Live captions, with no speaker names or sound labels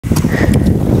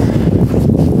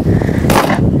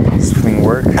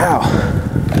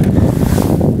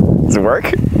work.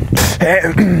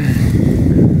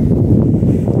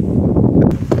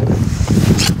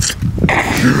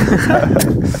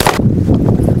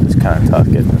 It's kind of tough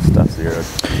getting this stuff zeroed.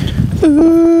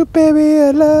 Ooh, baby,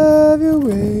 I love your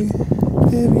way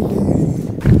every day.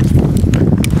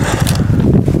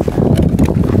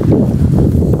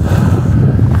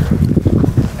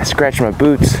 I scratched my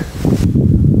boots.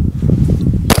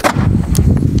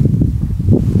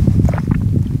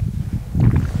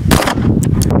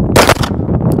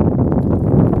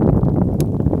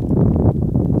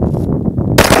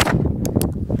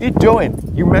 What are you doing?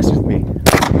 You're messing with me.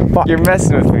 Fuck. You're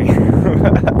messing with me.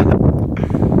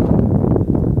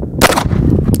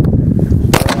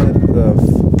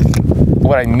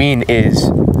 What I mean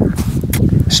is,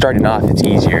 starting off, it's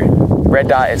easier. Red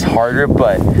dot, it's harder,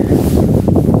 but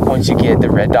once you get the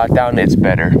red dot down, it's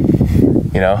better.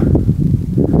 You know?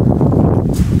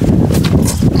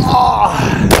 Oh!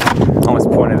 Almost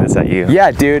pointed this at you.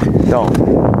 Yeah, dude. Don't.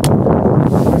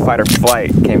 Fight or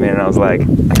flight came in, and I was like,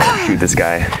 I can't shoot this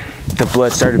guy. The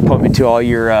blood started pumping to all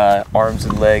your arms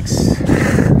and legs.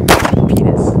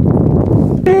 Penis.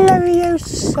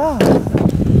 Leviosa.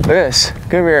 Look at this.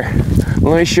 Come here.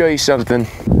 Let me show you something.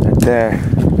 Right there.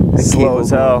 Slow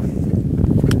as hell.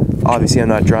 Obviously, I'm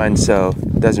not drawing, so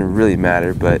it doesn't really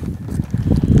matter, but.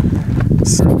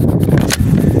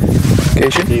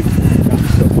 Location?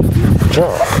 No.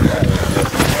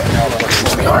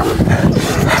 Control the arm.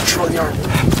 Control the arm.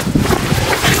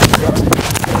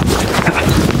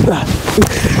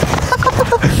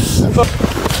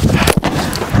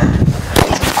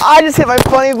 I just hit my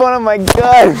funny bone on my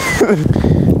gun.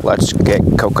 Let's get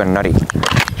coconutty.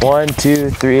 1, 2,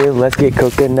 3, let's get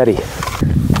coconutty.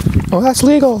 Oh, that's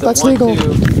legal. That's legal.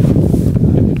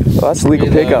 Oh, that's legal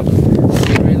pickup.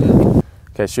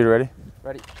 Okay, shooter ready?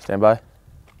 Ready. Stand by.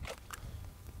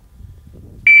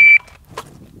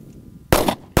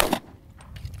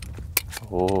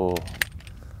 Oh.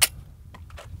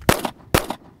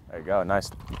 There you go, nice.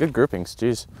 Good groupings,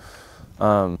 jeez.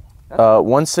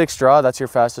 1/6 draw, that's your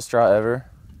fastest draw ever.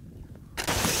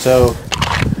 So,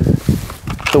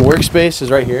 the workspace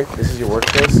is right here. This is your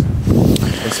workspace.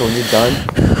 And so when you're done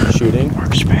shooting,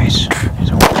 Workspace. There's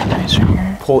a workspace right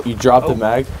here. pull, you drop the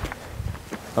mag.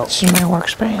 Oh. See my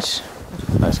workspace.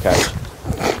 Nice catch.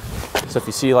 So if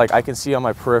you see, like, I can see on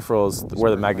my peripherals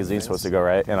where the magazine's supposed to go,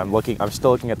 right? And I'm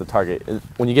still looking at the target.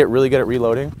 When you get really good at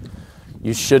reloading,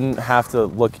 you shouldn't have to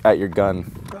look at your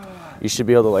gun. You should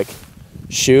be able to, like,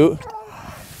 shoot,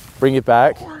 bring it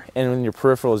back, and in your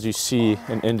peripherals you see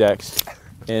an index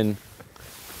in,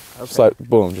 like,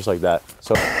 boom, just like that.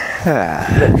 So, you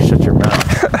better shut your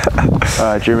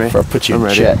mouth. Jimmy, Or put you in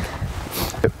ready. check.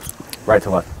 Right to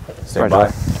left. Stand by.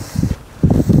 Right to left.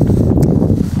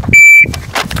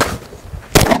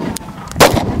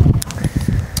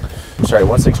 Sorry,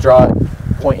 1/6 draw,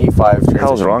 0.85 transition. What the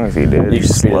hell's wrong with you, dude? You can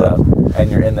speed it up, and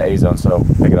you're in the A zone, so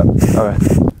pick it up. Okay.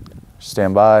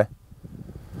 Stand by.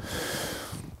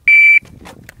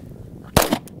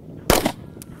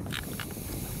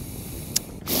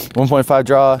 .5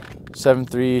 draw,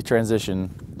 7.3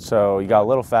 transition. So you got a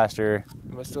little faster,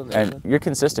 Am I still in the and zone? you're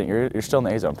consistent. You're still in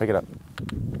the A zone. Pick it up.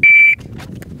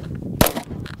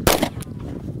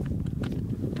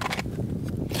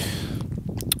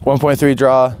 .3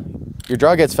 draw. Your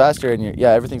draw gets faster, and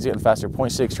yeah, everything's getting faster.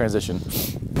 0.6 transition.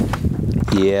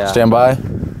 Yeah. Stand by.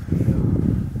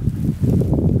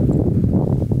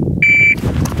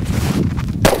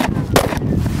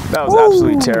 That was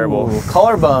absolutely terrible.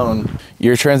 Collarbone.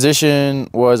 Your transition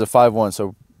was a 5.1,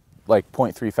 so like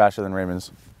 0.3 faster than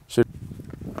Raymond's. Should.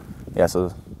 Yeah,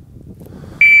 so.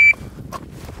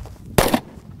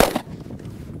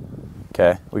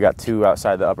 Okay, we got 2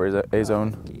 outside the upper A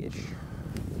zone.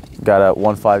 Got a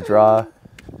 1.5 draw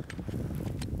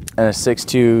and a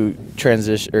 6.2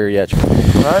 transition. Or yeah.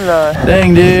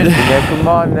 Dang, dude. Yeah, come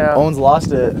on now. Owen's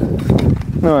lost it.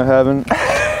 No, I haven't.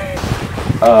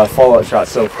 Follow-up shot,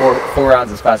 so four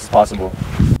rounds as fast as possible.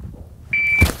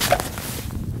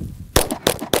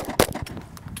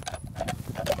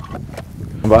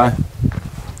 Bye.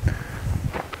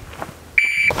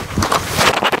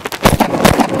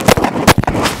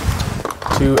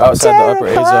 Two outside the upper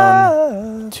A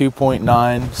zone,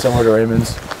 2.9, similar to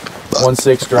Raymond's.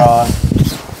 1.6 draw,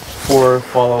 4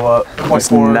 follow-up.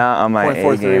 It's not on my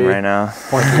A game right now.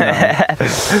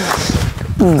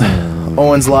 0.39.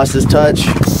 Owen's lost his touch.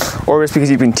 Or it's because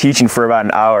you've been teaching for about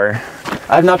an hour.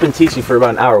 I've not been teaching for about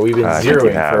an hour. We've been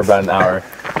zeroing for about an hour.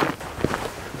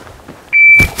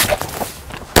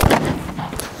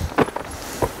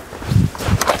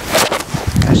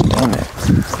 Gosh damn it.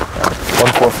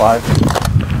 1.45.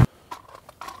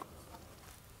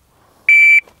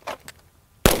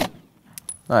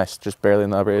 Nice, just barely in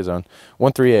the upper A zone.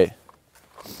 138.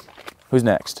 Who's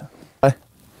next?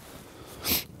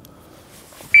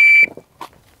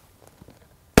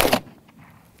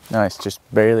 Nice, just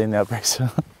barely in the upper A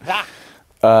zone.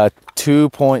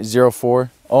 2.04.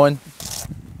 Owen.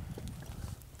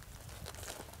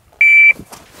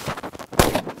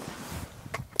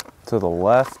 To the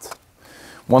left.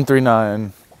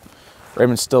 139.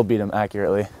 Raymond still beat him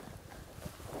accurately.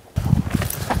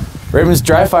 Raymond's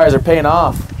dry fires are paying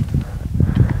off.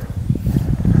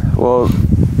 Well,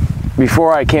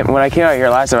 when I came out here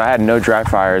last time, I had no dry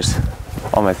fires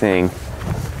on my thing.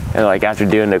 And like after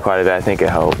doing it quite a bit, I think it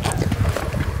helped.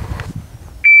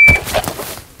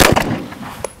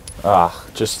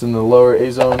 Just in the lower A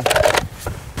zone.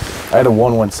 I had a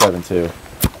 117 too.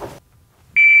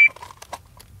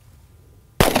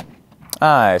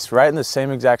 Nice, right in the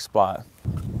same exact spot.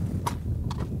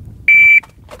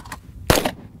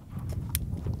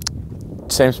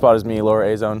 Same spot as me, lower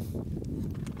A zone.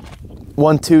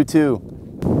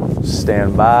 122.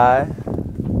 Stand by.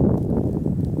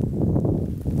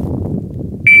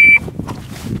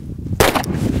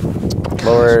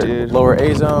 Lower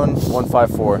A zone,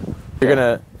 154. You're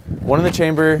gonna, one in the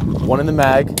chamber, one in the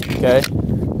mag, okay?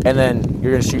 And then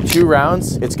you're gonna shoot 2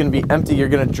 rounds. It's gonna be empty. You're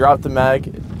gonna drop the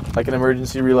mag like an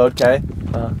emergency reload, okay?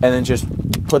 And then just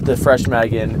put the fresh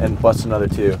mag in and bust another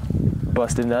 2.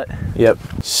 Busted nut? Yep.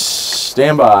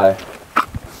 Stand by.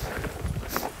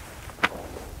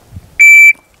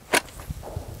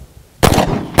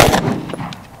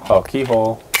 Oh,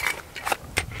 keyhole.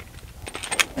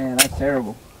 Man, that's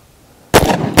terrible.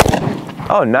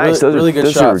 Oh, nice. Really good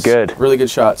those shots. were good. Really good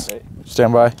shots.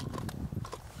 Stand by.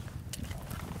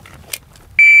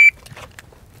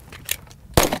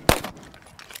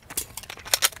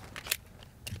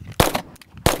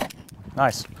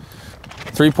 Nice.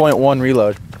 3.1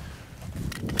 reload.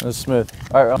 That was smooth.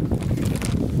 All right,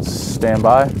 stand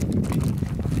by.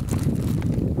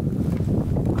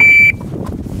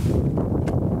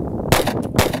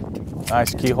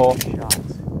 Nice keyhole.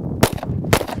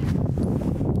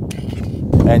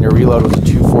 And your reload was a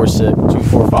 246,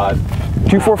 245.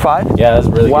 245? Yeah, that's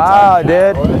really wow,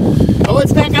 good time. Dude. Oh,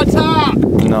 it's back on top.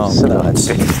 No. Nuts.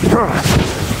 Fuck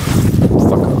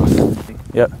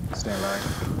off. Yep. Stand by.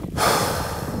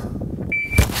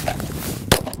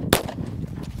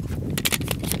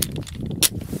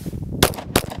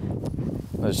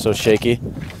 That's so shaky.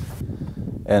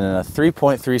 And then a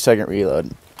 3.3 second reload.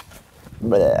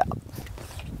 Blah.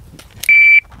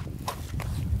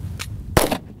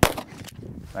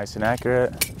 Nice and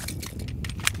accurate.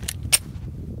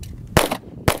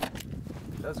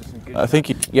 Those are some good I think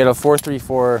you had a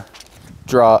 4.34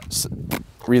 draw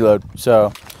reload,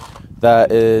 so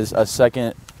that is a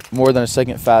second, more than a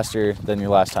second faster than your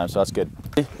last time, so that's good.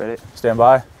 Ready? Stand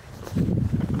by.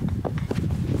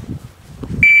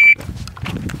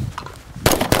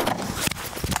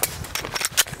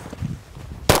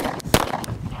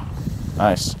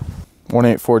 Nice.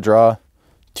 184 draw,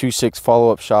 2.6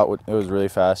 follow-up shot. It was really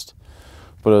fast,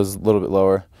 but it was a little bit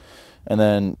lower. And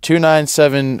then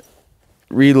 2.97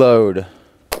 reload.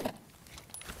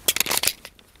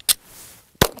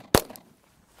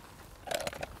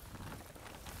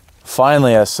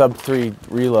 Finally, a sub-3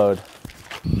 reload.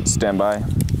 Stand by.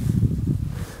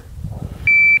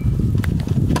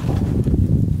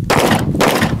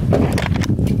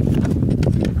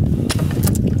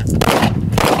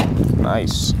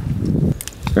 Nice.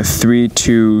 A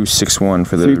 3.261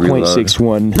 for the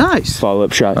 3.61. Nice.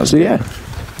 Follow-up shot. So yeah.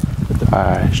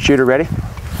 Shooter ready?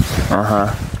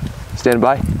 Stand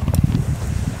by.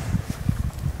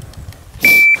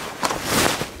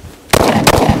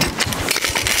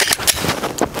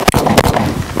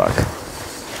 Fuck.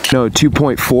 No,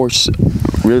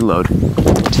 2.4 reload.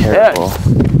 Terrible.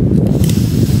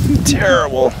 Yeah.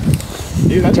 Terrible.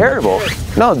 Dude, that's Terrible.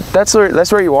 good. No, that's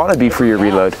where you want to be for your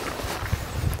reload.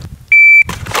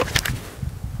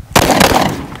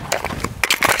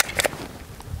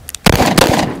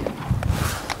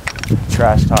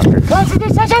 Trash talker. Close the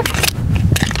decision.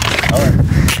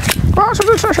 Close the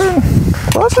decision.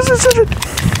 Close the decision.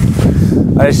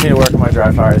 I just need to work on my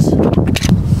dry fires.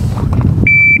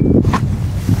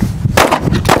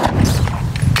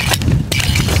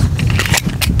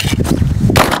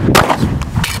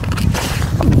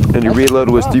 And your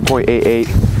reload was 3.88.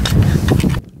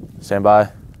 Stand by.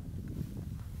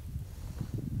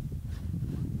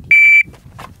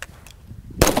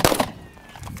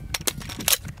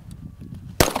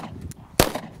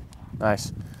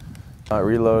 Nice.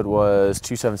 Reload was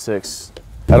 2.76.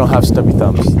 I don't have stubby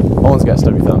thumbs. Owen's got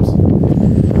stubby thumbs.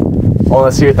 Oh,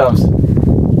 let's see your thumbs.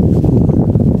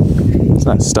 It's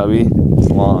not stubby. It's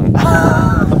long.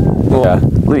 Yeah.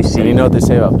 Let me see. And you know what they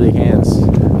say about big hands?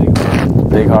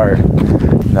 Big heart.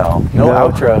 No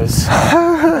outros.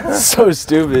 So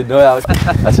stupid. No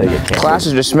outros. That's how you get canceled. Class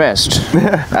is dismissed.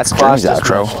 That's class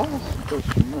outro.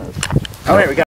 Oh, wait, we got.